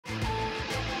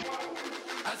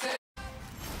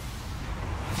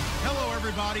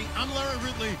everybody. I'm Larry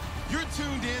Ridley. You're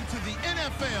tuned in to the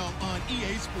NFL on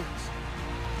EA Sports.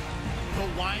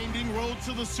 The winding road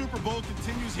to the Super Bowl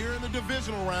continues here in the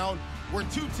divisional round, where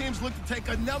two teams look to take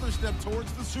another step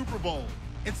towards the Super Bowl.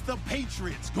 It's the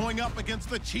Patriots going up against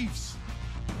the Chiefs.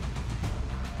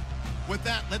 With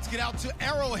that, let's get out to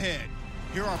Arrowhead.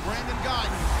 Here are Brandon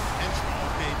Gaudin and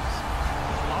Charles Davis.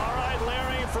 All right,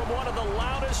 Larry, from one of the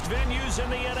loudest venues in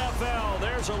the NFL,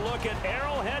 there's a look at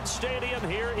Arrowhead Stadium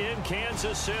here in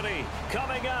Kansas City.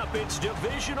 Coming up, it's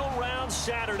divisional round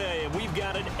Saturday, and we've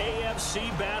got an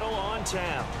AFC battle on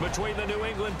tap between the New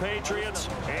England Patriots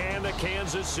and the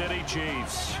Kansas City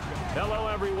Chiefs. Hello,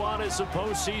 everyone. As the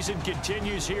postseason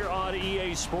continues here on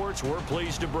EA Sports, we're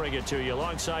pleased to bring it to you.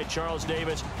 Alongside Charles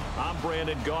Davis, I'm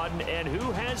Brandon Gaudin, and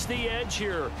who has the edge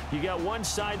here? You got one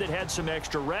side that had some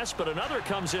extra rest, but another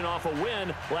comes in off a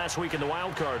win last week in the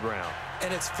wild card round.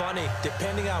 And it's funny,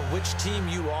 depending on which team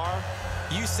you are,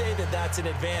 you say that that's an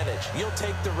advantage. You'll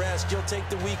take the rest, you'll take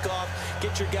the week off,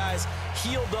 get your guys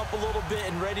healed up a little bit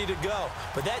and ready to go.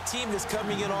 But that team that's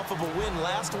coming in off of a win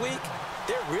last week,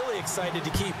 they're really excited to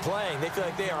keep playing. They feel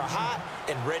like they are hot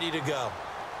and ready to go.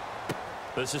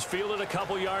 This is fielded a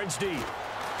couple yards deep.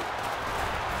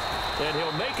 And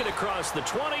he'll make it across the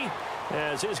 20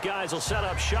 as his guys will set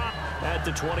up shop at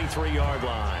the 23-yard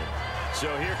line.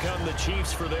 So here come the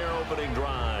Chiefs for their opening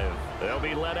drive. They'll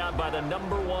be led out by the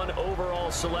 #1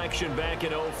 overall selection back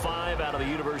in 05 out of the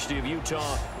University of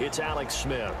Utah. It's Alex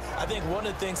Smith. I think one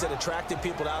of the things that attracted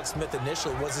people to Alex Smith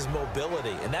initially was his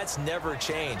mobility, and that's never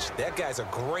changed. That guy's a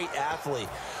great athlete,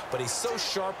 but he's so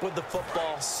sharp with the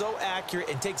football, so accurate,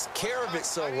 and takes care of it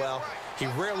so well, he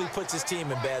rarely puts his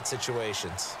team in bad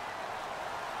situations.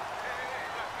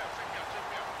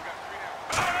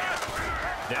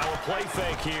 Now a play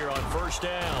fake here on first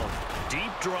down.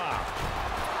 Deep drop.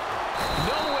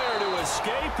 Nowhere to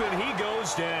escape, and he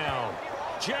goes down.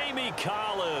 Jamie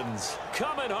Collins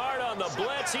coming hard on the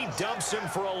blitz. He dumps him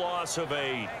for a loss of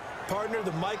 8. Partner,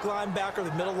 the Mike linebacker,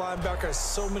 the middle linebacker, has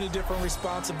so many different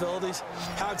responsibilities.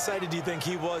 How excited do you think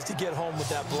he was to get home with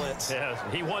that blitz? Yeah,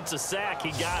 he wants a sack.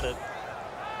 He got it.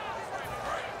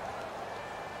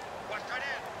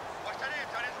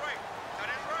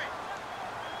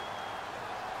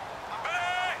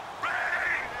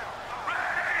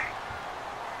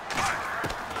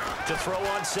 To throw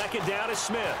on second down is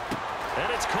Smith.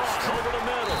 And it's caught over the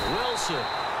middle. Wilson.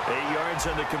 8 yards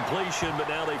on the completion, but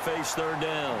now they face third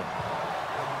down.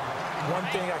 One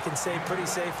thing I can say pretty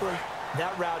safely,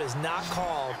 that route is not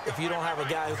called if you don't have a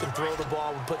guy who can throw the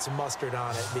ball and put some mustard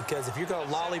on it. Because if you're going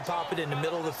to lollipop it in the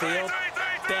middle of the field,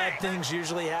 bad things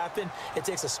usually happen. It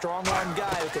takes a strong-arm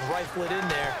guy who can rifle it in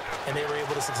there, and they were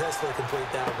able to successfully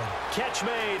complete that one. Catch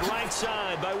made right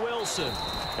side by Wilson.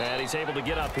 And he's able to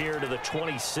get up here to the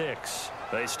 26.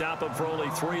 They stop him for only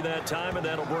 3 that time, and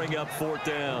that'll bring up fourth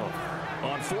down.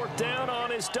 On fourth down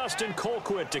on is Dustin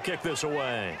Colquitt to kick this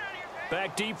away.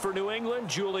 Back deep for New England,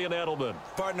 Julian Edelman.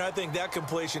 Partner, I think that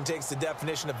completion takes the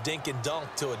definition of dink and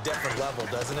dunk to a different level,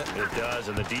 doesn't it? It does,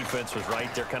 and the defense was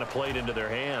right there, kind of played into their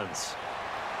hands.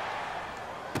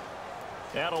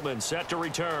 Edelman set to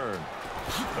return.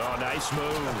 Oh, nice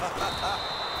move.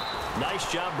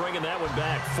 Nice job bringing that one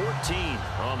back. 14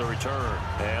 on the return.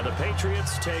 And the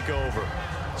Patriots take over.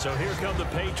 So here come the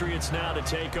Patriots now to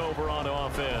take over on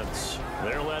offense.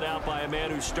 They're led out by a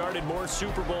man who started more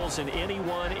Super Bowls than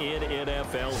anyone in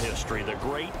NFL history, the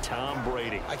great Tom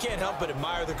Brady. I can't help but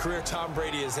admire the career Tom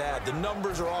Brady has had. The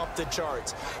numbers are off the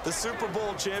charts. The Super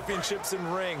Bowl championships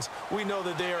and rings, we know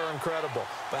that they are incredible.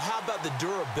 But how about the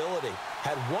durability?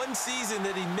 Had one season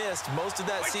that he missed, most of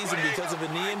that season because of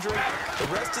a knee injury. The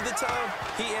rest of the time,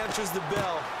 he answers the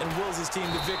bell and wills his team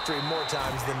to victory more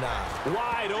times than not.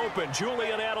 Wide open,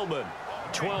 Julian Edelman.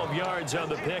 12 yards on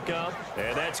the pickup,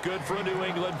 and that's good for a New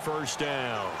England first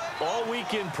down. All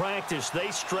week in practice,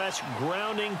 they stress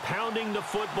grounding, pounding the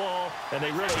football, and they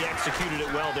really executed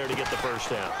it well there to get the first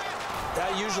down.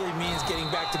 That usually means getting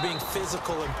back to being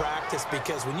physical in practice,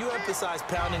 because when you emphasize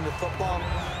pounding the football,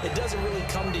 it doesn't really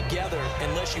come together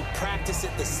unless you practice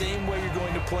it the same way you're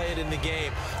going to play it in the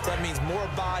game. So that means more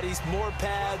bodies, more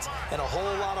pads, and a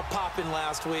whole lot of popping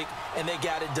last week, and they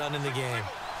got it done in the game.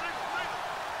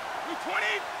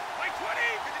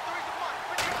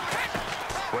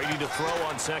 Brady to throw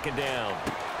on second down.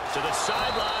 To the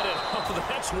sideline, and oh,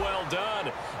 that's well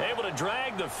done. Able to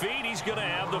drag the feet. He's going to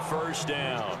have the first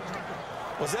down.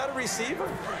 Was that a receiver?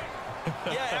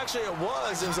 Yeah, actually it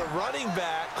was. It was a running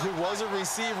back who was a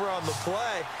receiver on the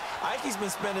play. I think he's been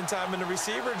spending time in the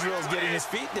receiver drills getting his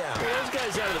feet down. Well, those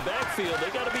guys out of the backfield, they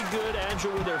got to be good,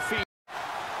 agile with their feet.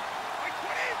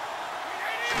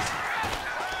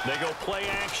 They go play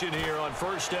action here on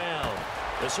first down.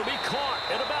 This will be caught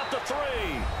at about the 3.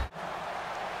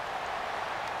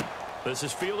 This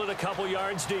is fielded a couple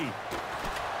yards deep.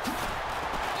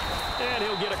 And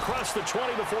he'll get across the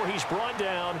 20 before he's brought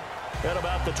down at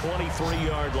about the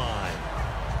 23-yard line.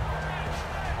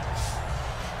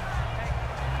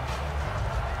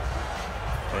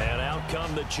 And out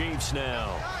come the Chiefs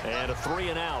now. And a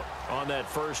 3-and-out on that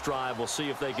first drive. We'll see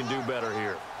if they can do better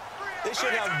here. They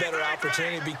should have a better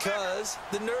opportunity because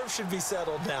the nerves should be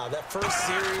settled now. That first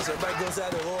series, everybody goes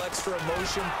out with a little extra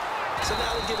emotion. So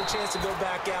now they get a chance to go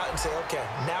back out and say, okay,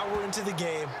 now we're into the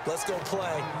game. Let's go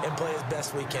play and play as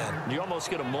best we can. Do you almost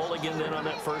get a mulligan then on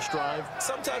that first drive?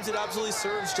 Sometimes it absolutely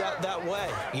serves that way.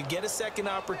 You get a second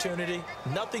opportunity.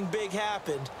 Nothing big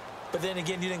happened. But then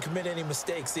again, you didn't commit any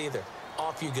mistakes either.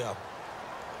 Off you go.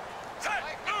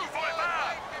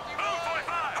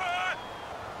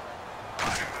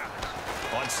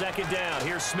 On second down,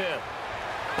 here's Smith.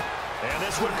 And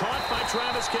this one caught by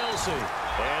Travis Kelce.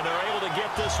 And they're able to get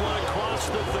this one across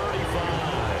the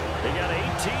 35. They got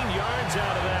 18 yards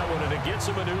out of that one, and it gets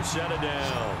them a new set of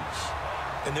downs.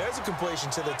 And there's a completion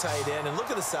to the tight end. And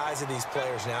look at the size of these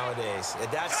players nowadays.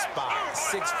 At that spot,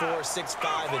 6'4",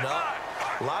 6'5", and up.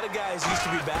 A lot of guys used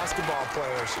to be basketball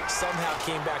players, somehow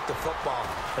came back to football.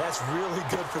 That's really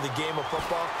good for the game of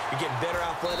football. You're getting better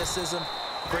athleticism,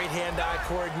 great hand-eye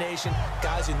coordination,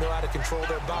 guys who know how to control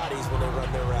their bodies when they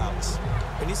run their routes.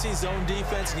 When you see zone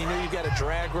defense and you know you've got a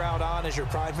drag route on as your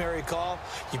primary call,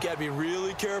 you've got to be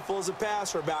really careful as a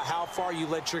passer about how far you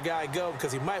let your guy go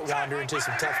because he might wander into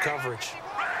some tough coverage.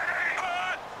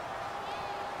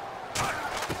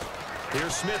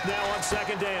 Here's Smith now on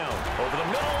second down. Over the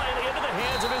middle and into the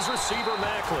hands of his receiver,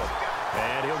 Macklin.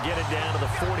 And he'll get it down to the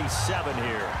 47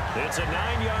 here. It's a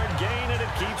 9-yard gain, and it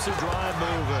keeps the drive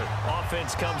moving.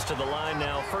 Offense comes to the line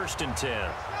now, 1st and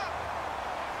 10.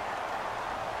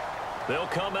 They'll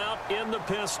come out in the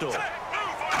pistol.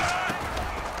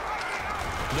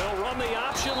 They'll run the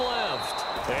option left.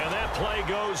 And that play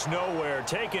goes nowhere.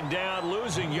 Taken down,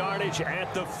 losing yardage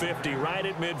at the 50, right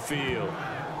at midfield.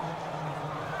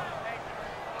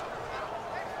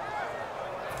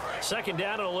 Second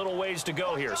down and a little ways to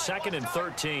go here. 2nd and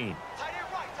 13.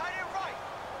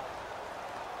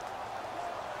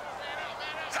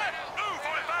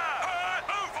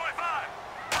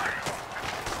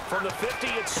 From the 50,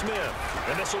 it's Smith.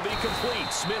 And this will be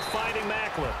complete. Smith finding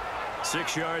Macklin.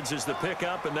 6 yards is the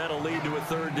pickup, and that'll lead to a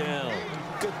 3rd down.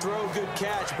 Good throw, good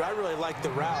catch, but I really like the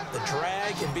route. The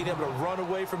drag and being able to run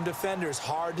away from defenders,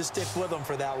 hard to stick with them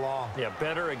for that long. Yeah,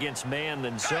 better against man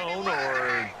than zone,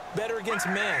 or? Better against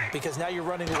man, because now you're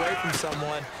running away from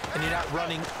someone, and you're not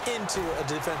running into a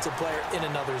defensive player in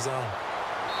another zone.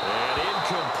 And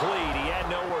incomplete. He had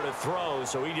nowhere to throw,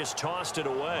 so he just tossed it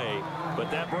away.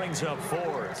 But that brings up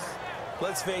 4th.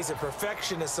 Let's face it,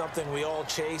 perfection is something we all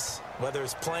chase, whether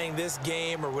it's playing this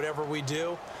game or whatever we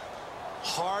do.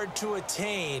 Hard to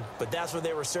attain, but that's what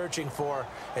they were searching for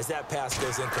as that pass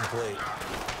goes incomplete.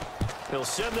 He'll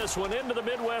send this one into the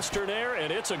Midwestern air,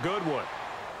 and it's a good one.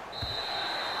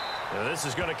 And this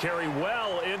is going to carry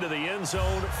well into the end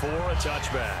zone for a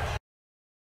touchback.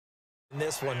 In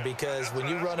this one, because when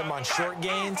you run him on short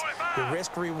gains, the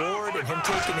risk-reward and him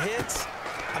taking hits,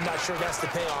 I'm not sure that's the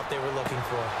payoff they were looking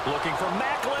for. Looking for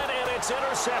Macklin, and it's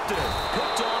intercepted.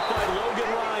 Picked off by Logan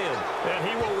Ryan. And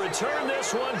he will return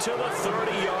this one to the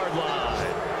 30-yard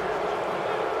line.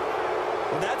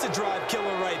 Well, that's a drive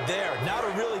killer right there. Not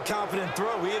a really confident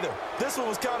throw either. This one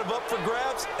was kind of up for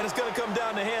grabs, and it's going to come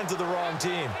down the hands of the wrong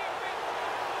team.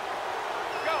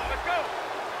 Let's go.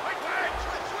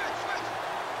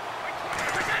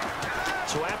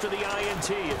 So after the INT,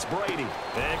 it's Brady.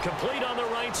 And complete on the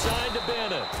right side to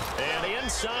Bennett. And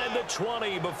inside the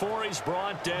 20 before he's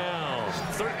brought down.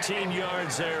 13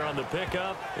 yards there on the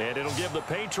pickup. And it'll give the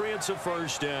Patriots a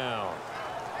 1st down.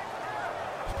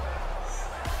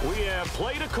 We have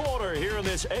played a quarter here in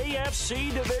this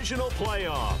AFC divisional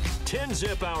playoff.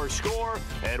 10-zip our score,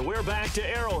 and we're back to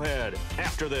Arrowhead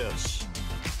after this.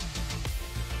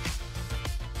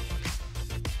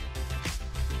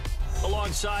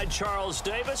 Alongside Charles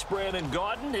Davis, Brandon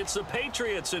Gaudin, it's the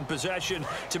Patriots in possession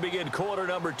to begin quarter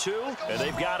number 2, and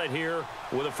they've got it here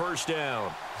with a 1st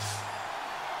down.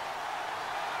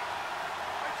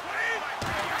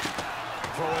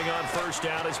 Throwing on 1st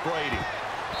down is Brady.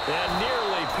 And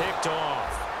nearly picked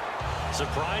off.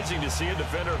 Surprising to see a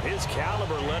defender of his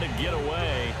caliber let it get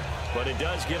away, but it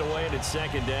does get away and it's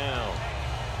 2nd down.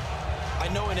 I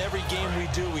know in every game we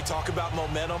do, we talk about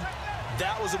momentum.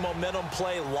 That was a momentum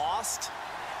play lost,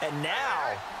 And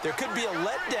now there could be a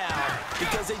letdown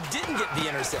because they didn't get the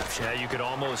interception. Yeah, you could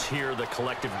almost hear the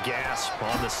collective gasp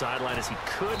on the sideline as he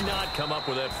could not come up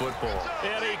with that football.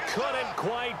 And he couldn't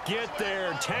quite get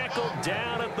there. Tackled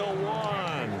down at the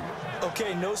 1.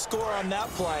 Okay, no score on that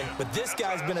play, but this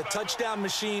guy's been a touchdown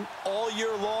machine all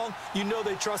year long. You know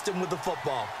they trust him with the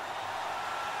football.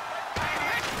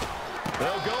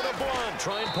 They'll go to Blunt,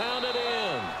 try and pound it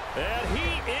in. And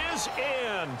he is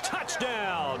in.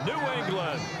 Touchdown, New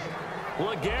England.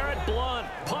 LeGarrette Blunt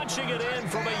punching it in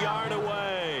from a yard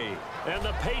away. And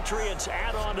the Patriots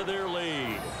add on to their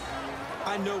lead.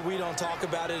 I know we don't talk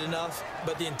about it enough,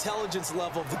 but the intelligence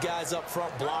level of the guys up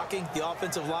front blocking, the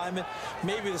offensive linemen,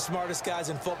 maybe the smartest guys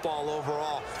in football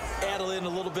overall. Add in a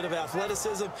little bit of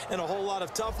athleticism and a whole lot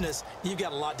of toughness, you've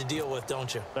got a lot to deal with,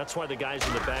 don't you? That's why the guys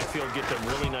in the backfield get them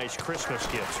really nice Christmas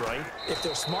gifts, right? If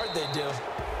they're smart, they do.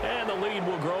 And the lead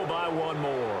will grow by 1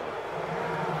 more.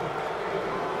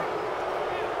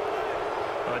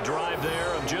 A drive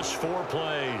there of just 4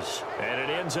 plays. And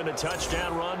it ends in a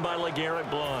touchdown run by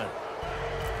LeGarrette Blunt.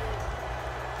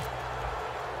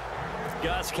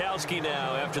 Gostkowski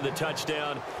now, after the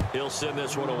touchdown, he'll send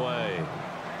this one away.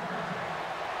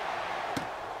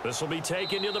 This will be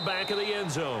taken to the back of the end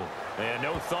zone. And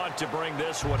no thought to bring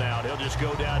this one out. He'll just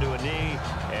go down to a knee,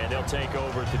 and they'll take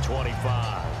over at the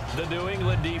 25. The New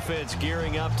England defense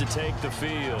gearing up to take the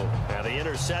field. Now the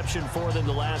interception for them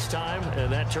the last time,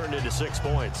 and that turned into 6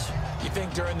 points. You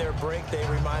think during their break they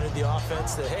reminded the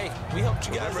offense that, hey, we helped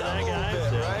you guys out a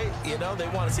little bit, right? You know, they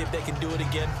want to see if they can do it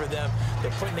again for them.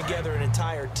 They're putting together an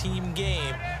entire team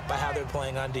game by how they're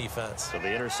playing on defense. So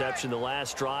the interception the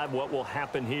last drive, what will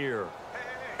happen here?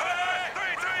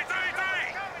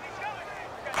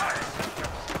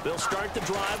 They'll start the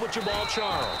drive with Jamal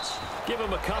Charles. Give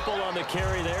him a couple on the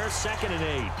carry there, 2nd and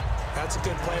 8. That's a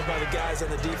good play by the guys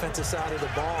on the defensive side of the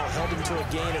ball. Held him to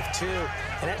a gain of 2.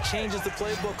 And that changes the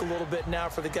playbook a little bit now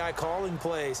for the guy calling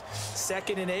plays.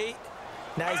 2nd and 8.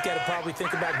 Now he's got to probably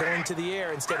think about going to the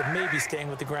air instead of maybe staying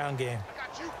with the ground game.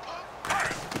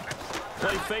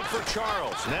 Play fake for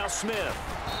Charles. Now Smith.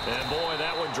 And boy,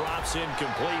 that one drops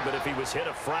incomplete, but if he was hit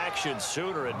a fraction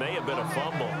sooner, it may have been a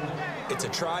fumble. It's a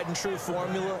tried and true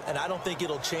formula, and I don't think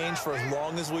it'll change for as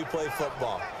long as we play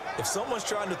football. If someone's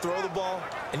trying to throw the ball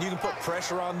and you can put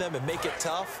pressure on them and make it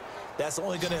tough, that's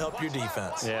only going to help your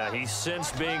defense. Yeah, he's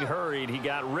since being hurried. He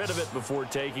got rid of it before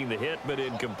taking the hit, but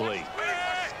incomplete.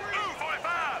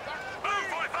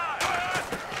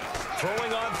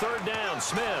 Throwing on 3rd down,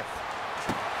 Smith.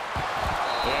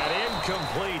 And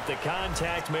incomplete. The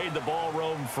contact made the ball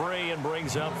roam free and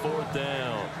brings up 4th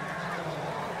down.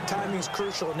 Timing's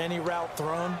crucial in any route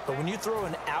thrown, but when you throw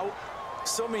an out,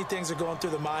 so many things are going through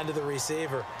the mind of the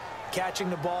receiver. Catching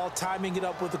the ball, timing it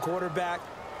up with the quarterback.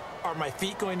 Are my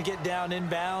feet going to get down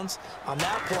inbounds? On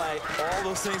that play, all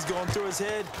those things going through his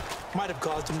head might have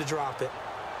caused him to drop it.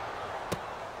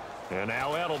 And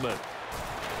now Edelman.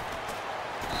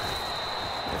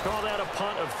 We'll call that a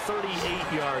punt of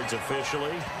 38 yards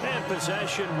officially. And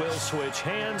possession will switch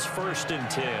hands, 1st and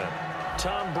 10.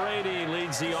 Tom Brady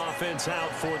leads the offense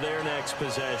out for their next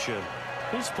possession.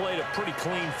 He's played a pretty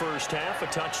clean first half, a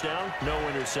touchdown, no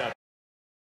interception.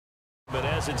 But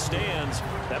as it stands,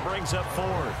 that brings up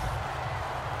 4th.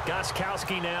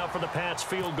 Gostkowski now for the Pats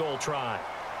field goal try.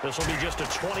 This will be just a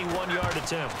 21-yard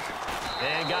attempt.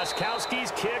 And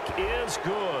Gostkowski's kick is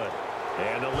good.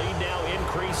 And the lead now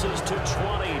increases to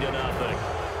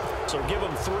 20-0. So give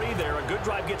them 3 there. A good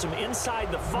drive gets them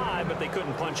inside the 5, but they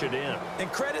couldn't punch it in.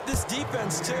 And credit this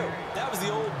defense, too. That was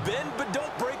the old bend but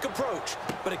don't break approach.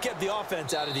 But it kept the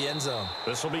offense out of the end zone.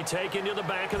 This will be taken to the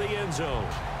back of the end zone.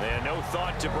 And no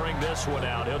thought to bring this one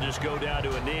out. He'll just go down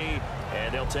to a knee,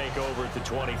 and they'll take over at the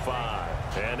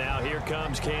 25. And now here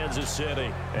comes Kansas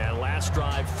City. And last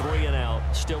drive, 3 and out.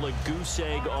 Still a goose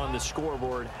egg on the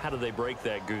scoreboard. How do they break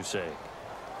that goose egg?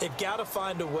 They've got to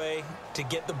find a way to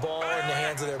get the ball in the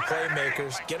hands of their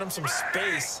playmakers, get them some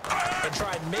space, and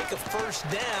try and make a 1st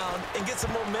down and get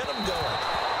some momentum going.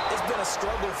 It's been a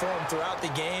struggle for them throughout the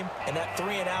game, and that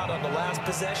 3 and out on the last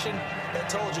possession, that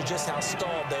told you just how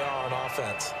stalled they are on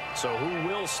offense. So who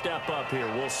will step up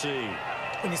here? We'll see.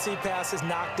 When you see passes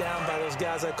knocked down by those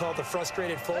guys I call the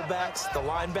frustrated fullbacks, the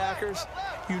linebackers,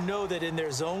 you know that in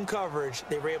their zone coverage,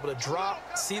 they were able to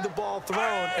drop, see the ball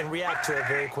thrown, and react to it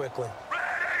very quickly.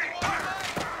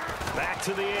 Back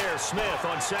to the air, Smith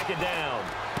on 2nd down.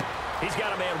 He's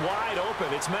got a man wide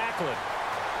open. It's Macklin.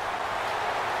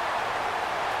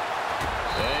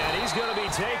 And he's going to be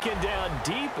taken down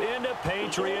deep into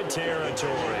Patriot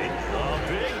territory. A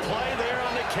big play there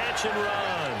on the catch and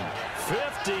run.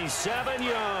 57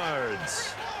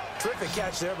 yards. Terrific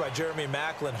catch there by Jeremy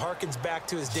Maclin. Harkens back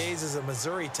to his days as a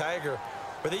Missouri Tiger,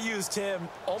 where they used him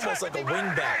almost like a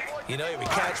wingback. You know, he would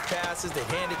catch passes, they'd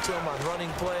hand it to him on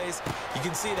running plays. You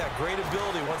can see that great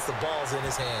ability once the ball's in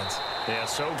his hands. Yeah,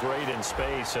 so great in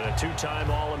space, and a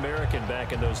two-time All-American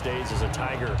back in those days as a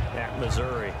Tiger at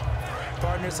Missouri.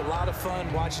 Partner, it's a lot of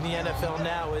fun watching the NFL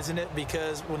now, isn't it?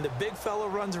 Because when the big fella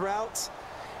runs routes,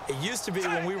 it used to be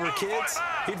when we were kids,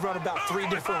 he'd run about 3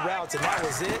 different routes, and that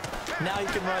was it. Now he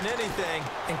can run anything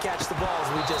and catch the balls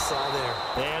we just saw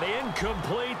there. And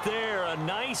incomplete there. A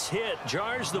nice hit.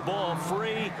 Jars the ball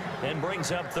free and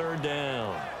brings up 3rd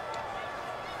down.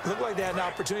 Looked like they had an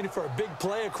opportunity for a big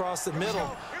play across the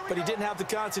middle, but he didn't have the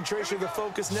concentration or the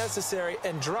focus necessary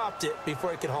and dropped it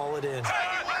before he could haul it in.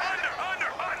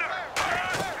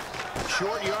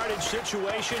 Short yardage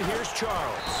situation. Here's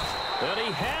Charles. And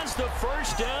he has the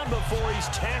 1st down before he's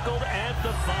tackled at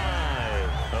the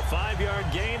 5. A 5-yard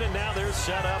gain, and now they're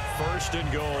set up 1st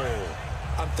and goal.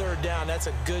 On 3rd down, that's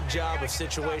a good job of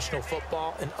situational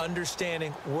football and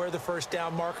understanding where the 1st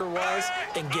down marker was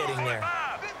and getting there.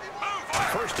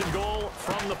 1st and goal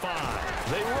from the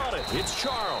 5. They run it. It's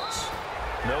Charles.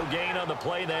 No gain on the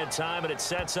play that time, and it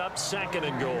sets up 2nd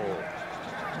and goal.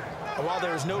 And while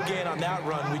there was no gain on that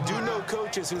run, we do know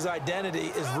coaches whose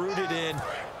identity is rooted in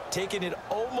taking it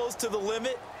almost to the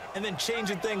limit and then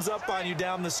changing things up on you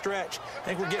down the stretch. I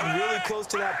think we're getting really close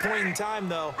to that point in time,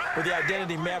 though, where the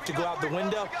identity may have to go out the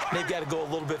window. They've got to go a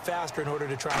little bit faster in order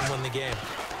to try and win the game.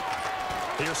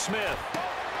 Here's Smith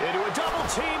into a double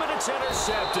team, and it's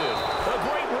intercepted. A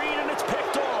great read, and it's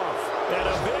picked off. And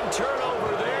a big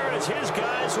turnover there as his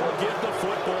guys will get the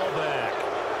football back.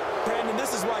 Brandon,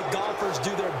 this is why golfers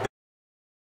do their best.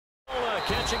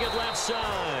 Catching it left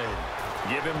side.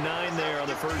 Give him 9 there on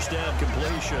the 1st down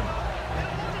completion.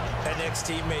 An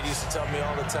ex-teammate used to tell me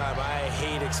all the time, I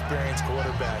hate experienced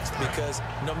quarterbacks because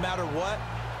no matter what,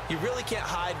 you really can't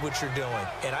hide what you're doing.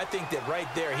 And I think that right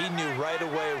there, he knew right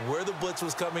away where the blitz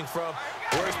was coming from,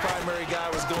 where his primary guy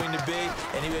was going to be,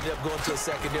 and he ended up going to a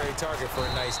secondary target for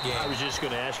a nice game. I was just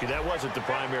going to ask you, that wasn't the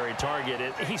primary target.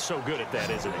 He's so good at that,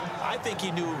 isn't he? I think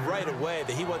he knew right away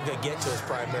that he wasn't going to get to his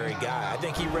primary guy. I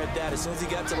think he read that as soon as he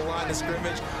got to the line of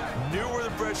scrimmage, knew where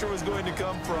the pressure was going to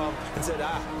come from, and said,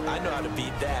 I know how to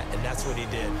beat that, and that's what he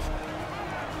did.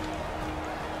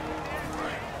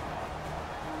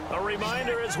 A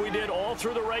reminder, as we did all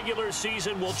through the regular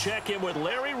season, we'll check in with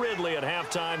Larry Ridley at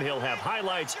halftime. He'll have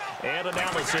highlights and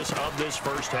analysis of this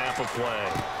 1st half of play.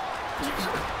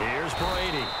 Here's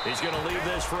Brady. He's going to leave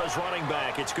this for his running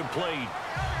back. It's complete.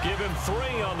 Give him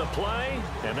 3 on the play,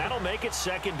 and that'll make it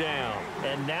 2nd down.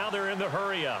 And now they're in the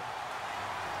hurry-up.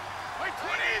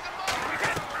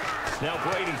 Now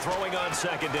Brady throwing on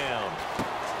 2nd down.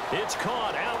 It's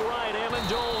caught outright,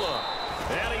 Amendola.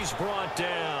 And he's brought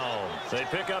down. They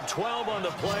pick up 12 on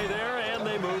the play there, and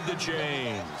they move the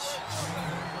chains.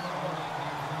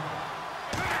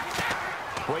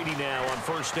 Brady now on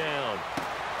 1st down.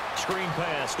 Screen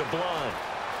pass to Blunt.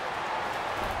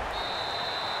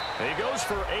 He goes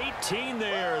for 18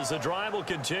 there as the drive will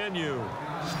continue.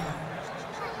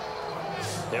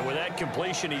 And with that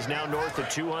completion, he's now north of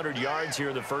 200 yards here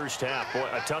in the 1st half. Boy,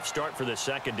 a tough start for the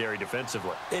secondary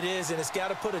defensively. It is, and it's got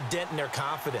to put a dent in their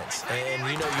confidence. And,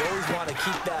 you know, you always want to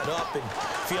keep that up and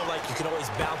feel like you can always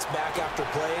bounce back after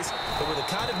plays. But with the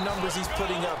kind of numbers he's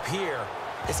putting up here,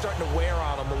 it's starting to wear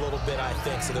on them a little bit, I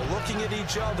think. So they're looking at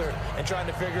each other and trying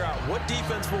to figure out what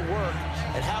defense will work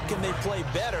and how can they play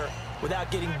better without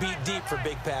getting beat deep for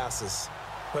big passes.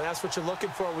 Well, that's what you're looking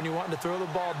for when you're wanting to throw the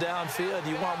ball downfield.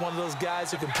 You want one of those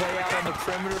guys who can play out on the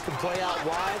perimeter, can play out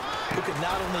wide, who can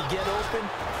not only get open,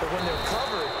 but when they're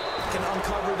covered, can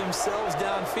uncover themselves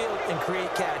downfield and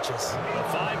create catches. A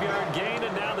 5-yard gain,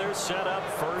 and now they're set up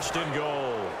 1st and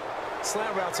goal.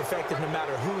 Slant route's effective no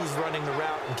matter who's running the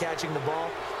route and catching the ball.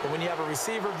 But when you have a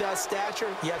receiver of that stature,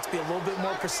 you have to be a little bit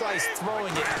more precise throwing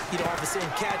it. You don't have the same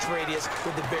catch radius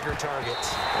with the bigger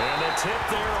targets. And the tip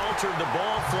there altered the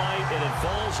ball flight, and it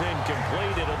falls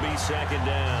incomplete. It'll be 2nd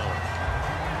down.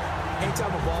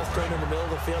 Anytime a ball's thrown in the middle of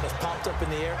the field, it's popped up in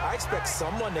the air, I expect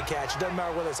someone to catch. It doesn't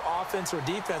matter whether it's offense or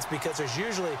defense because there's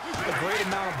usually a great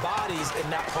amount of bodies in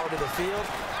that part of the field.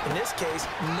 In this case,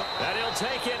 no. And he'll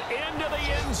take it into the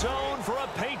end zone for a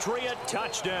Patriot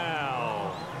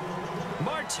touchdown.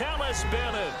 Martellus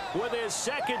Bennett with his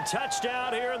 2nd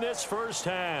touchdown here in this 1st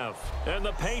half. And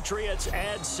the Patriots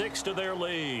add 6 to their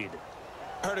lead.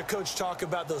 I heard a coach talk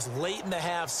about those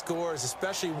late-in-the-half scores,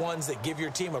 especially ones that give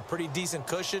your team a pretty decent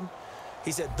cushion.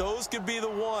 He said those could be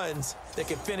the ones that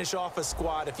can finish off a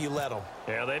squad if you let them.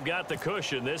 Yeah, they've got the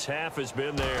cushion. This half has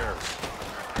been theirs.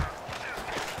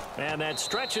 And that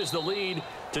stretches the lead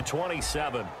to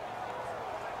 27.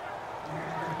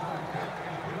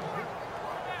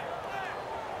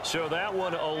 So that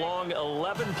one a long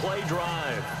 11-play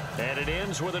drive, and it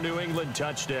ends with a New England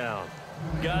touchdown.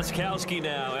 Gostkowski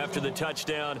now, after the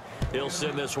touchdown, he'll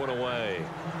send this one away.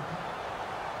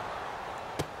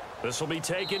 This will be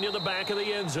taken to the back of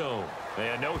the end zone.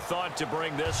 And no thought to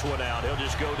bring this one out. He'll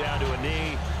just go down to a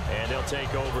knee, and they'll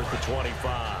take over at the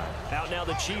 25. Out now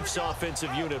the Chiefs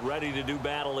offensive unit ready to do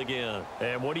battle again.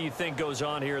 And what do you think goes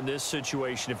on here in this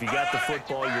situation? If you got the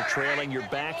football, you're trailing, you're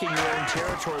back in your own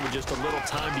territory with just a little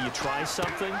time. Do you try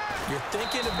something? You're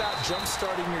thinking about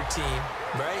jump-starting your team,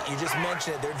 right? You just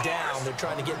mentioned it. They're down. They're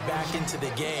trying to get back into the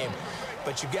game.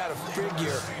 But you got to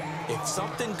figure if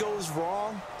something goes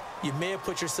wrong, you may have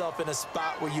put yourself in a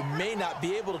spot where you may not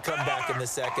be able to come back in the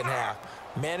second half.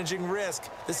 Managing risk,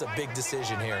 this is a big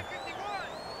decision here.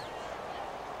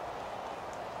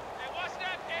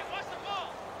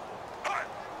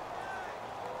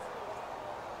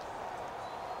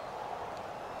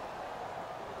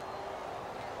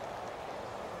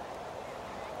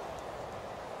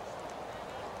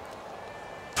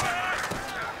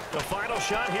 The final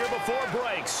shot here before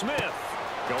break. Smith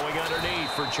going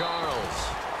underneath for Charles.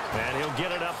 And he'll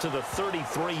get it up to the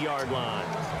 33-yard line.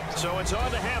 So it's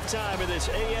on to halftime of this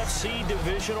AFC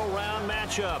divisional round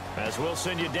matchup, as we'll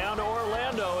send you down to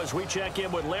Orlando as we check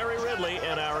in with Larry Ridley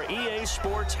and our EA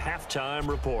Sports Halftime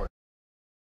Report.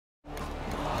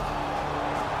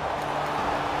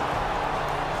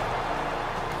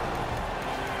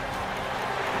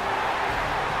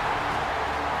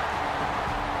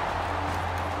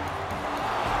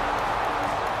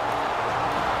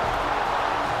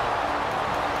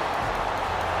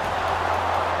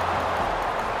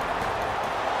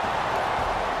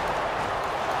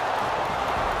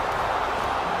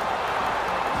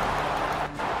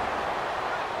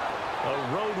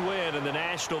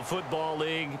 National Football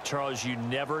League, Charles, you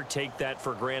never take that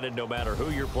for granted, no matter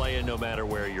who you're playing, no matter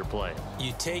where you're playing.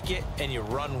 You take it and you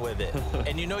run with it.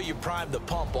 And you know you primed the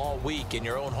pump all week in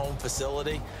your own home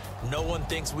facility. No one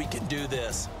thinks we can do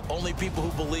this. Only people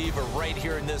who believe are right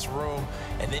here in this room.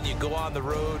 And then you go on the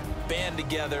road, band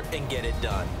together, and get it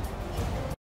done.